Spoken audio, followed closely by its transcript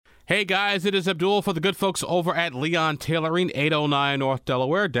Hey guys, it is Abdul for the good folks over at Leon Tailoring, 809 North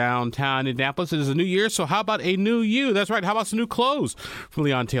Delaware, downtown Indianapolis. It is a new year, so how about a new you? That's right, how about some new clothes from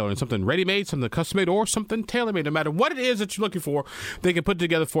Leon Tailoring? Something ready-made, something custom-made, or something tailor-made. No matter what it is that you're looking for, they can put it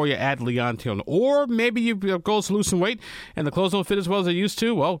together for you at Leon Tailoring. Or maybe you've got goals to lose some weight and the clothes don't fit as well as they used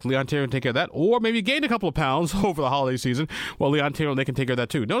to. Well, Leon Tailoring can take care of that. Or maybe you gained a couple of pounds over the holiday season. Well, Leon Tailoring, they can take care of that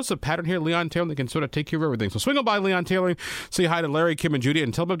too. Notice the pattern here, Leon Tailoring, they can sort of take care of everything. So swing on by Leon Tailoring, say hi to Larry, Kim, and Judy,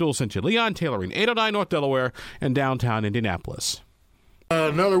 and tell them Abdul sent you. Leon Tailoring, 809 North Delaware and downtown Indianapolis.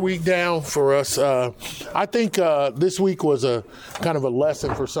 Another week down for us. I think this week was a kind of a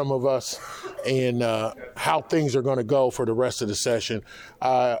lesson for some of us in how things are going to go for the rest of the session.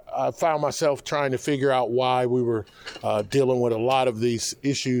 I found myself trying to figure out why we were dealing with a lot of these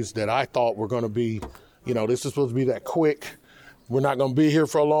issues that I thought were going to be, this is supposed to be that quick. We're not going to be here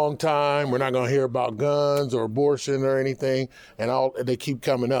for a long time. We're not going to hear about guns or abortion or anything, and they keep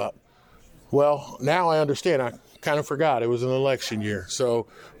coming up. Well, now I understand. I kind of forgot it was an election year. So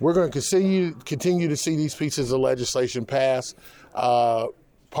we're going to continue to see these pieces of legislation pass,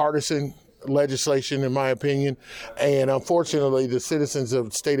 partisan legislation, in my opinion. And unfortunately, the citizens of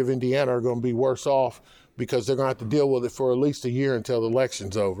the state of Indiana are going to be worse off because they're going to have to deal with it for at least a year until the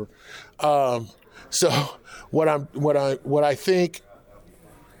election's over. So what I think,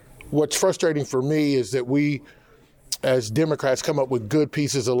 what's frustrating for me is that we, as Democrats, come up with good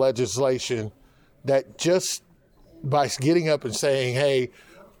pieces of legislation that just by getting up and saying, hey,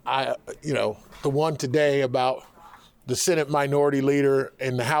 the one today about the Senate minority leader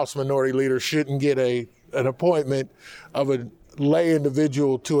and the House minority leader shouldn't get an appointment of a lay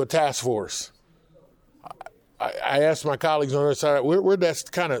individual to a task force. I asked my colleagues on the other side, where'd that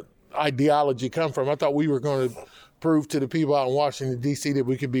kind of ideology come from? I thought we were going to prove to the people out in Washington, D.C. that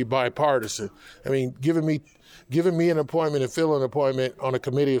we could be bipartisan. I mean, giving me an appointment and filling an appointment on a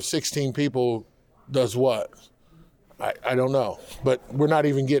committee of 16 people does what? I don't know, but we're not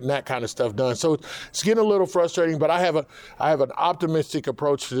even getting that kind of stuff done. So it's getting a little frustrating, but I have an optimistic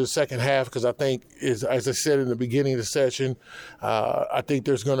approach to the second half because I think, as I said in the beginning of the session, I think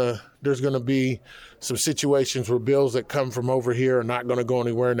there's gonna be some situations where bills that come from over here are not going to go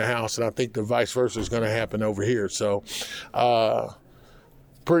anywhere in the House, and I think the vice versa is going to happen over here. So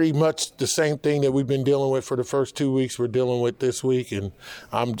pretty much the same thing that we've been dealing with for the first 2 weeks we're dealing with this week, and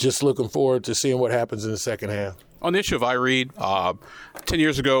I'm just looking forward to seeing what happens in the second half. On the issue of iRead, 10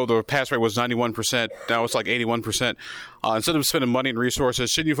 years ago, the pass rate was 91%. Now it's like 81%. Instead of spending money and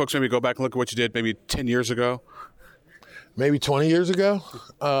resources, shouldn't you folks maybe go back and look at what you did maybe 10 years ago? Maybe 20 years ago?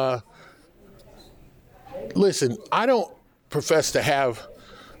 Listen, I don't profess to have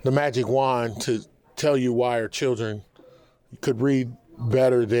the magic wand to tell you why our children could read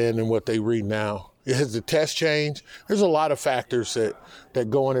better than what they read now. Has the test changed? There's a lot of factors that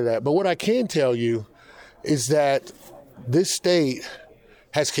go into that. But what I can tell you is that this state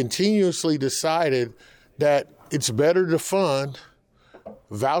has continuously decided that it's better to fund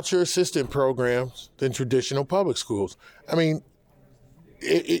voucher assistant programs than traditional public schools. I mean,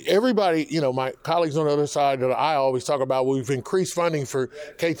 everybody, my colleagues on the other side that I always talk about, we've increased funding for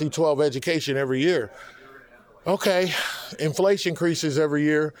K through 12 education every year. Okay, inflation increases every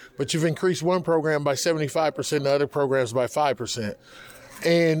year, but you've increased one program by 75% and the other programs by 5%.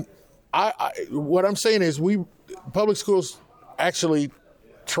 And what I'm saying is public schools actually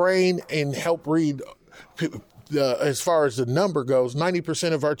train and help read, as far as the number goes,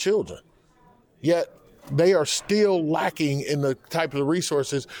 90% of our children. Yet they are still lacking in the type of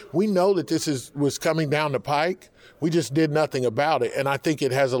resources. We know that this was coming down the pike. We just did nothing about it. And I think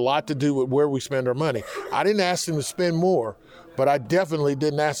it has a lot to do with where we spend our money. I didn't ask them to spend more, but I definitely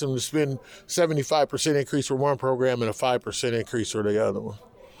didn't ask them to spend 75% increase for one program and a 5% increase for the other one.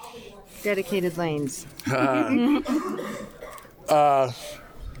 Dedicated lanes.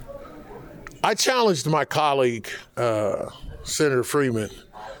 I challenged my colleague, Senator Freeman,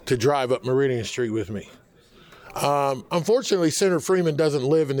 to drive up Meridian Street with me. Unfortunately, Senator Freeman doesn't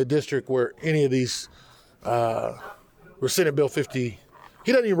live in the district where any of these, where Senate Bill 50,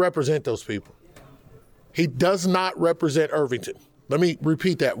 he doesn't even represent those people. He does not represent Irvington. Let me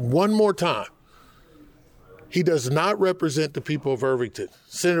repeat that one more time. He does not represent the people of Irvington.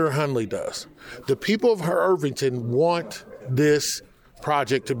 Senator Hundley does. The people of Irvington want this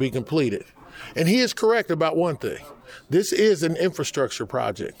project to be completed. And he is correct about one thing. This is an infrastructure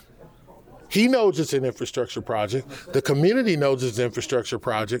project. He knows it's an infrastructure project. The community knows it's an infrastructure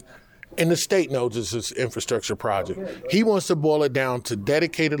project. And the state knows it's an infrastructure project. He wants to boil it down to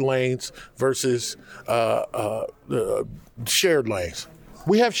dedicated lanes versus shared lanes.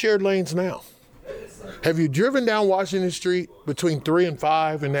 We have shared lanes now. Have you driven down Washington Street between 3 and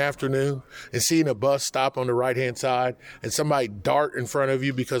 5 in the afternoon and seen a bus stop on the right-hand side and somebody dart in front of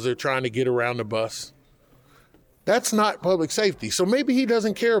you because they're trying to get around the bus? That's not public safety. So maybe he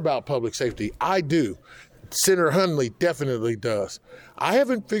doesn't care about public safety. I do. Senator Hundley definitely does. I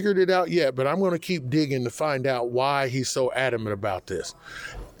haven't figured it out yet, but I'm going to keep digging to find out why he's so adamant about this.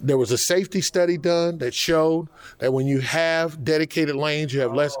 There was a safety study done that showed that when you have dedicated lanes, you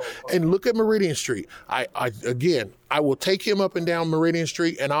have less. And look at Meridian Street. I will take him up and down Meridian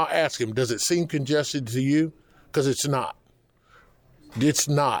Street, and I'll ask him, does it seem congested to you? Because it's not. It's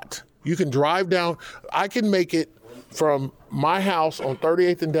not. You can drive down. I can make it from my house on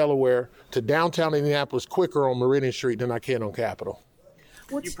 38th and Delaware to downtown Indianapolis quicker on Meridian Street than I can on Capitol.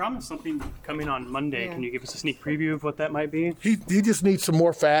 You promised something coming on Monday. Yeah. Can you give us a sneak preview of what that might be? He just needs some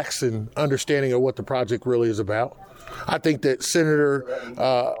more facts and understanding of what the project really is about. I think that Senator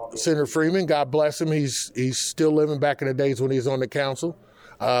Freeman, God bless him, he's still living back in the days when he was on the council.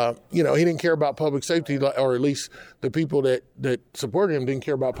 He didn't care about public safety, or at least the people that supported him didn't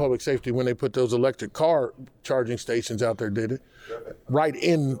care about public safety when they put those electric car charging stations out there, did it? Right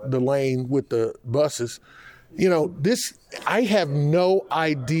in the lane with the buses. I have no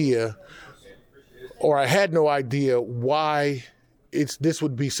idea, or I had no idea why this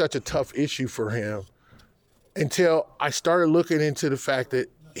would be such a tough issue for him until I started looking into the fact that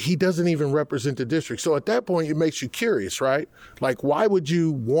he doesn't even represent the district. So at that point, it makes you curious, right? Like, why would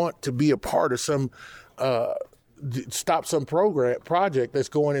you want to be a part of some stop some project that's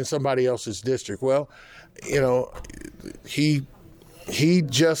going in somebody else's district? Well, he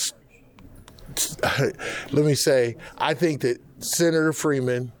just let me say, I think that Senator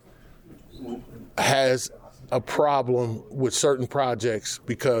Freeman has a problem with certain projects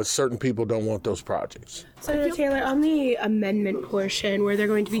because certain people don't want those projects. Senator Taylor, on the amendment portion where they're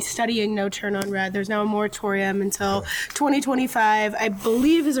going to be studying no turn on red, there's now a moratorium until 2025. I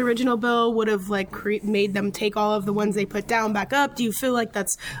believe his original bill would have made them take all of the ones they put down back up. Do you feel like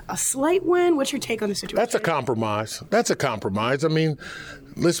that's a slight win? What's your take on the situation? That's a compromise. I mean,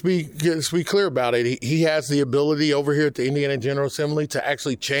 let's be clear about it. He has the ability over here at the Indiana General Assembly to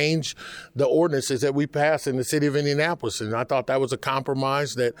actually change the ordinances that we pass in the city of Indianapolis. And I thought that was a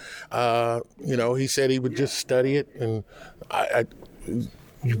compromise that, he said he would just study it. And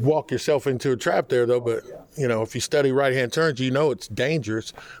you walk yourself into a trap there, though. But, if you study right-hand turns, it's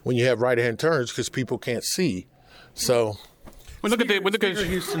dangerous when you have right-hand turns because people can't see. So... Speaker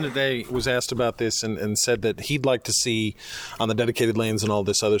Houston today was asked about this and said that he'd like to see on the dedicated lanes and all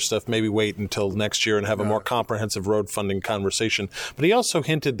this other stuff, maybe wait until next year and have a more comprehensive road funding conversation. But he also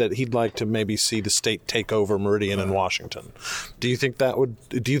hinted that he'd like to maybe see the state take over Meridian and Washington. Do you think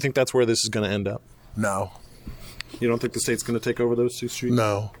that's where this is going to end up? No. You don't think the state's going to take over those two streets?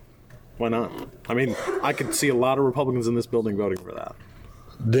 No. Why not? I mean, I could see a lot of Republicans in this building voting for that.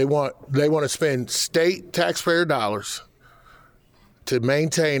 They want to spend state taxpayer dollars to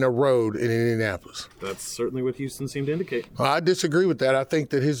maintain a road in Indianapolis. That's certainly what Houston seemed to indicate. Well, I disagree with that. I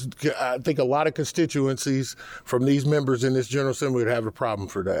think that a lot of constituencies from these members in this General Assembly would have a problem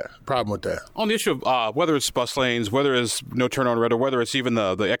with that. On the issue of whether it's bus lanes, whether it's no turn on red, or whether it's even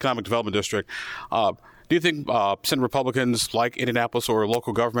the economic development district, do you think Senate Republicans like Indianapolis or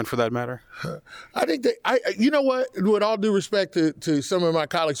local government for that matter? I think with all due respect to some of my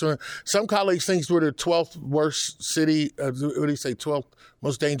colleagues, some colleagues think we're the 12th worst city, 12th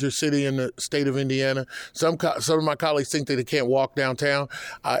most dangerous city in the state of Indiana. Some of my colleagues think that they can't walk downtown.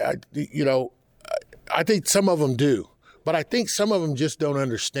 I think some of them do, but I think some of them just don't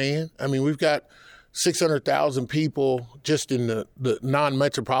understand. I mean, we've got 600,000 people just in the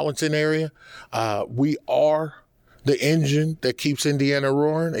non-metropolitan area. We are the engine that keeps Indiana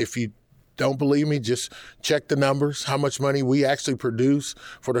roaring. If you don't believe me, just check the numbers, how much money we actually produce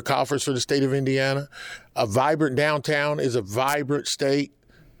for the coffers for the state of Indiana. A vibrant downtown is a vibrant state.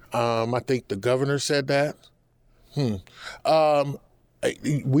 I think the governor said that.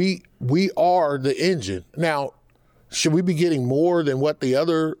 We are the engine. Now, should we be getting more than what the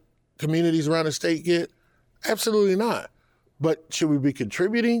other communities around the state get? Absolutely not. But should we be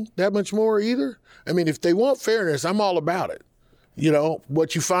contributing that much more either? I mean, if they want fairness, I'm all about it.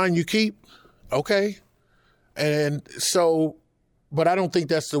 What you find, you keep. Okay. And so, but I don't think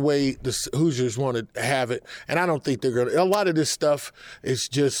that's the way the Hoosiers want to have it. And I don't think they're going to. A lot of this stuff is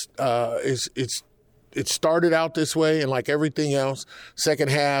just, it started out this way. And like everything else,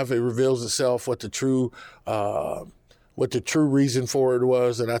 second half, it reveals itself what the true reason for it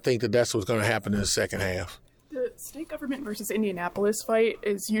was, and I think that that's what's going to happen in the second half. The state government versus Indianapolis fight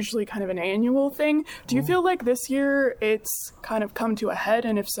is usually kind of an annual thing. Do you feel like this year it's kind of come to a head,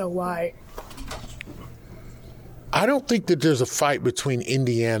 and if so, why? I don't think that there's a fight between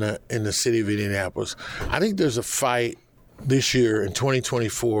Indiana and the city of Indianapolis. I think there's a fight this year in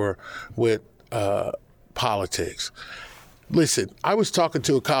 2024 with politics. Listen, I was talking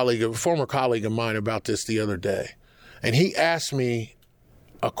to a former colleague of mine about this the other day, and he asked me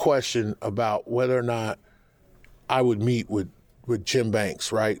a question about whether or not I would meet with Jim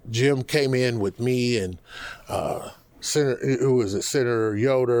Banks, right? Jim came in with me and Senator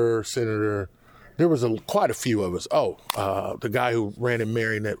Yoder, there was quite a few of us. The guy who ran in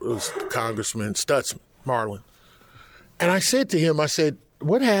Marion, that was Congressman Stutzman, Marlin. And I said to him,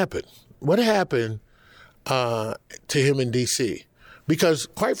 what happened? What happened to him in D.C.? Because,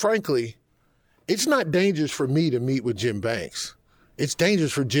 quite frankly, it's not dangerous for me to meet with Jim Banks. It's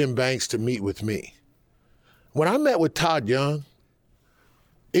dangerous for Jim Banks to meet with me. When I met with Todd Young,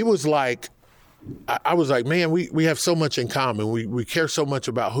 it was like, I was like, man, we have so much in common. We care so much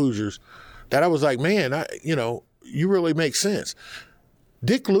about Hoosiers that I was like, man, you really make sense.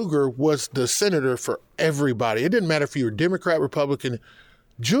 Dick Lugar was the senator for everybody. It didn't matter if you were Democrat, Republican.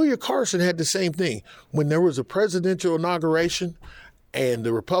 Julia Carson had the same thing. When there was a presidential inauguration and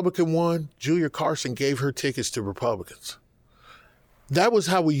the Republican won, Julia Carson gave her tickets to Republicans. That was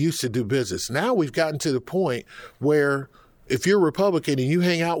how we used to do business. Now we've gotten to the point where if you're a Republican and you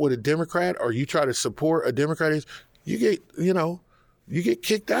hang out with a Democrat or you try to support a Democrat, you get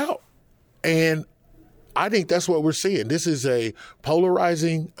kicked out. And I think that's what we're seeing. This is a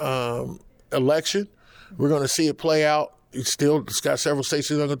polarizing election. We're going to see it play out. It's got several states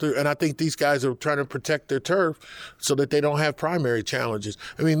that are going through, and I think these guys are trying to protect their turf so that they don't have primary challenges.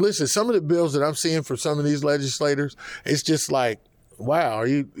 I mean, listen, some of the bills that I'm seeing from some of these legislators, it's just like, wow, are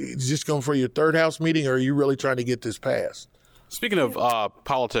you just going for your third House meeting, or are you really trying to get this passed? Speaking of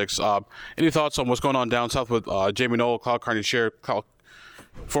politics, any thoughts on what's going on down south with Jamey Noel,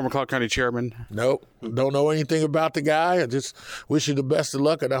 former Clark County chairman? Nope. Don't know anything about the guy. I just wish you the best of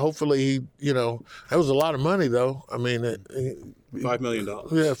luck. And hopefully, that was a lot of money, though. I mean, $5 million.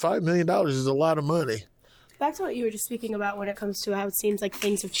 Yeah, $5 million is a lot of money. Back to what you were just speaking about when it comes to how it seems like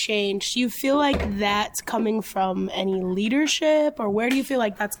things have changed. Do you feel like that's coming from any leadership, or where do you feel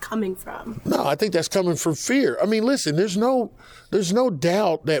like that's coming from? No, I think that's coming from fear. I mean, listen, there's no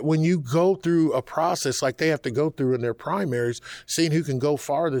doubt that when you go through a process like they have to go through in their primaries, seeing who can go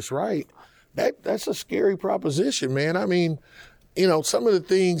farthest right, that's a scary proposition, man. I mean, some of the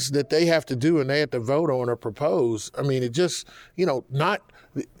things that they have to do and they have to vote on or propose, I mean, it just,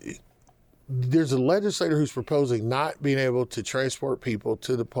 there's a legislator who's proposing not being able to transport people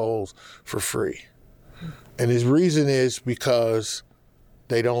to the polls for free. And his reason is because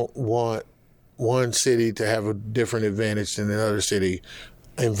they don't want one city to have a different advantage than another city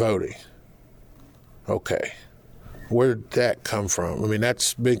in voting. Okay. Where did that come from? I mean,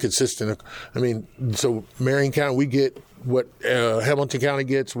 that's been consistent. I mean, so Marion County, we get what Hamilton County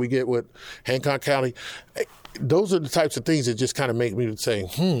gets, we get what Hancock County. Those are the types of things that just kind of make me say,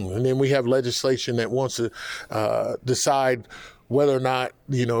 And then we have legislation that wants to decide whether or not,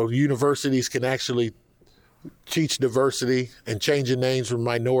 universities can actually teach diversity and changing names from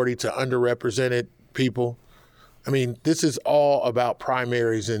minority to underrepresented people. I mean, this is all about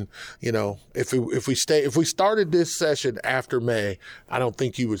primaries, and if we started this session after May, I don't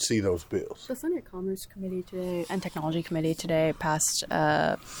think you would see those bills. The Senate Commerce Committee today and Technology Committee today passed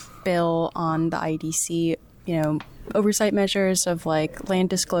a bill on the IDC, oversight measures of like land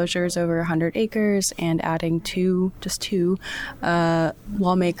disclosures over 100 acres and adding two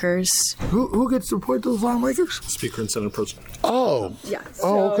lawmakers. Who gets to appoint those lawmakers? Speaker and Senate President. Oh. Yeah.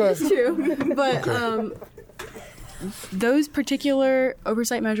 Okay. Just two. But those particular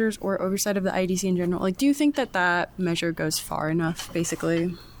oversight measures or oversight of the IDC in general, do you think that measure goes far enough,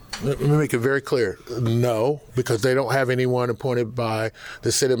 basically? Let me make it very clear. No, because they don't have anyone appointed by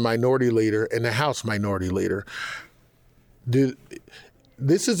the Senate Minority Leader and the House Minority Leader.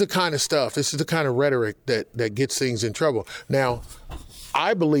 This is the kind of stuff, this is the kind of rhetoric that gets things in trouble. Now,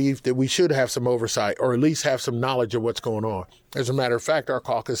 I believe that we should have some oversight or at least have some knowledge of what's going on. As a matter of fact, our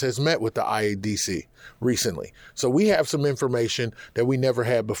caucus has met with the IADC recently. So we have some information that we never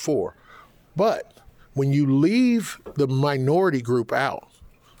had before. But when you leave the minority group out,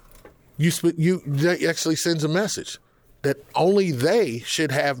 that actually sends a message that only they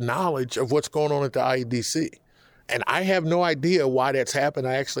should have knowledge of what's going on at the IADC. And I have no idea why that's happened.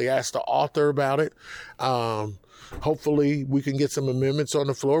 I actually asked the author about it. Hopefully we can get some amendments on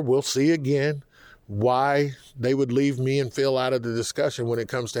the floor. We'll see again why they would leave me and Phil out of the discussion when it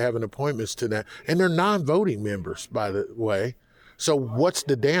comes to having appointments to that. And they're non-voting members, by the way. So what's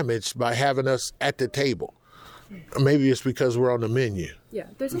the damage by having us at the table? Maybe it's because we're on the menu. Yeah,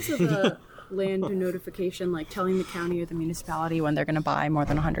 there's also land notification, like telling the county or the municipality when they're going to buy more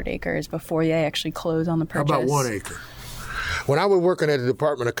than 100 acres before they actually close on the purchase. How about 1 acre? When I was working at the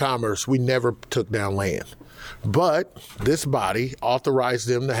Department of Commerce, we never took down land. But this body authorized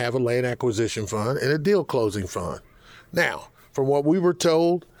them to have a land acquisition fund and a deal closing fund. Now, from what we were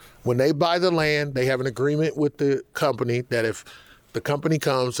told, when they buy the land, they have an agreement with the company that if the company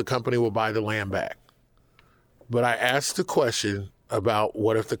comes, the company will buy the land back. But I asked the question about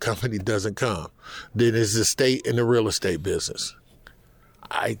what if the company doesn't come? Then is the state in the real estate business?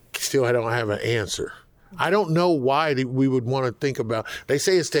 I still don't have an answer. I don't know why we would want to think about. They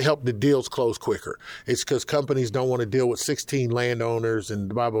say it's to help the deals close quicker. It's because companies don't want to deal with 16 landowners and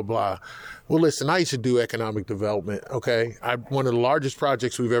blah, blah, blah. Well, listen, I used to do economic development, okay? One of the largest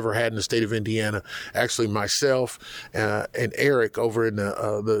projects we've ever had in the state of Indiana, actually myself and Eric over in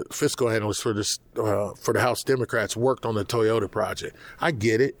the fiscal analyst for the House Democrats worked on the Toyota project. I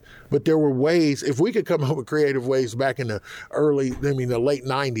get it. But there were ways, if we could come up with creative ways back in the late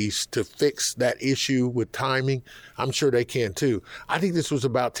 90s to fix that issue with timing, I'm sure they can too. I think this was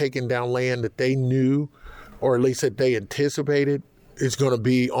about taking down land that they knew, or at least that they anticipated is going to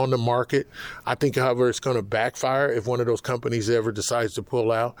be on the market. I think, however, it's going to backfire if one of those companies ever decides to pull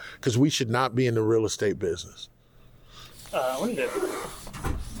out, because we should not be in the real estate business. I wanted to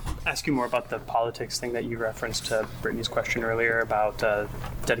ask you more about the politics thing that you referenced to Brittany's question earlier about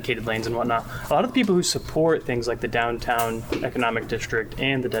dedicated lanes and whatnot. A lot of the people who support things like the downtown economic district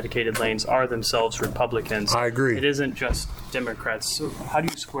and the dedicated lanes are themselves Republicans. I agree. It isn't just Democrats. So how do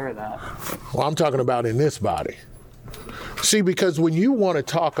you square that? Well, I'm talking about in this body. See, because when you want to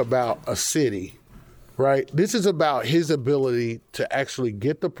talk about a city, right, this is about his ability to actually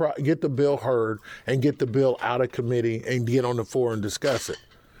get the bill heard and get the bill out of committee and get on the floor and discuss it.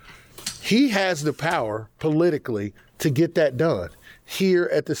 He has the power politically to get that done here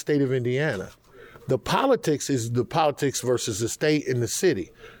at the state of Indiana. The politics is the politics versus the state and the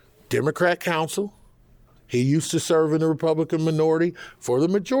city. Democrat council. He used to serve in the Republican minority for the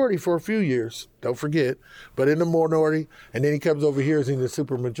majority for a few years, don't forget, but in the minority, and then he comes over here as in the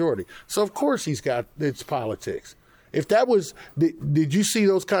supermajority. So, of course, it's politics. If that was, did you see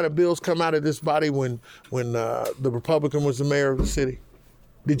those kind of bills come out of this body when the Republican was the mayor of the city?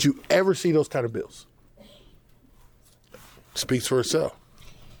 Did you ever see those kind of bills? Speaks for itself.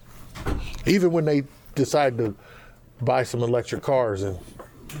 Even when they decided to buy some electric cars and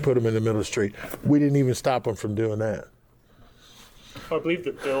put them in the middle of the street, we didn't even stop them from doing that. Well, I believe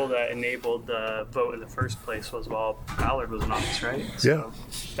the bill that enabled the vote in the first place was while Ballard was in office, right? So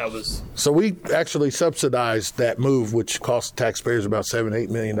that was. So we actually subsidized that move, which cost taxpayers about $7-8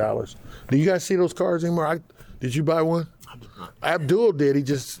 million. Do you guys see those cars anymore? Did you buy one? Abdul did.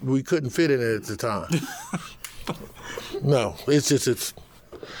 We couldn't fit in it at the time. No,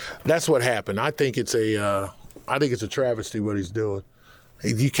 that's what happened. I think it's a travesty what he's doing.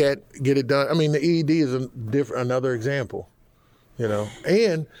 You can't get it done. I mean, the EED is another example, you know.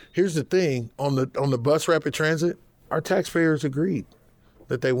 And here's the thing: on the bus rapid transit, our taxpayers agreed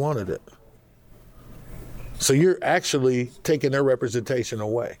that they wanted it. So you're actually taking their representation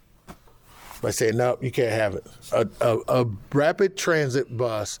away by saying, no, you can't have it. A rapid transit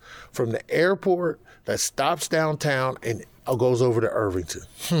bus from the airport that stops downtown and goes over to Irvington.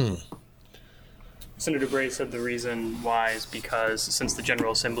 Senator Bray said the reason why is because since the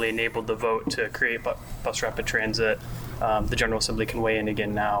General Assembly enabled the vote to create bus rapid transit, the General Assembly can weigh in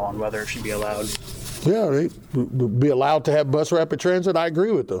again now on whether it should be allowed. Yeah, they be allowed to have bus rapid transit. I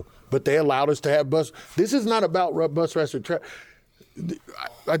agree with them. But they allowed us to have bus. This is not about bus rapid transit.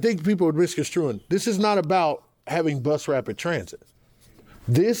 I think people are misconstruing. This is not about having bus rapid transit.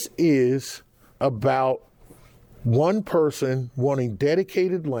 This is about one person wanting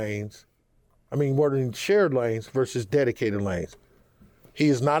dedicated lanes. Wanting shared lanes versus dedicated lanes. He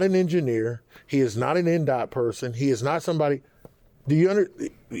is not an engineer. He is not an NDOT person. He is not somebody.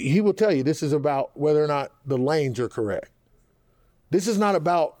 He will tell you this is about whether or not the lanes are correct. This is not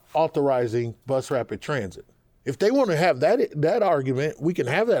about authorizing bus rapid transit. If they want to have that argument, we can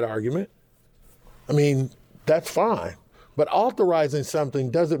have that argument. That's fine. But authorizing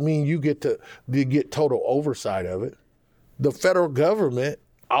something doesn't mean you get total oversight of it. The federal government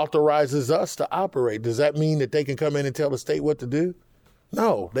authorizes us to operate. Does that mean that they can come in and tell the state what to do?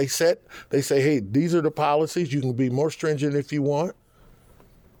 No. They say, hey, these are the policies. You can be more stringent if you want,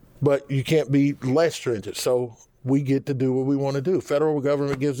 but you can't be less stringent. So we get to do what we want to do. Federal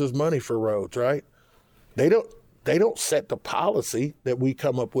government gives us money for roads, right? They don't set the policy that we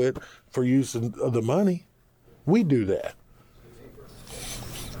come up with for use of the money. We do that.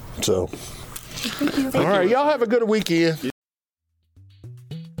 So, all right, y'all have a good weekend.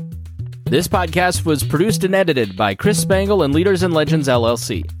 This podcast was produced and edited by Chris Spangle and Leaders and Legends,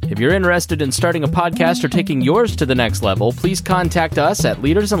 LLC. If you're interested in starting a podcast or taking yours to the next level, please contact us at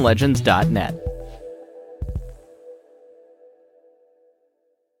leadersandlegends.net.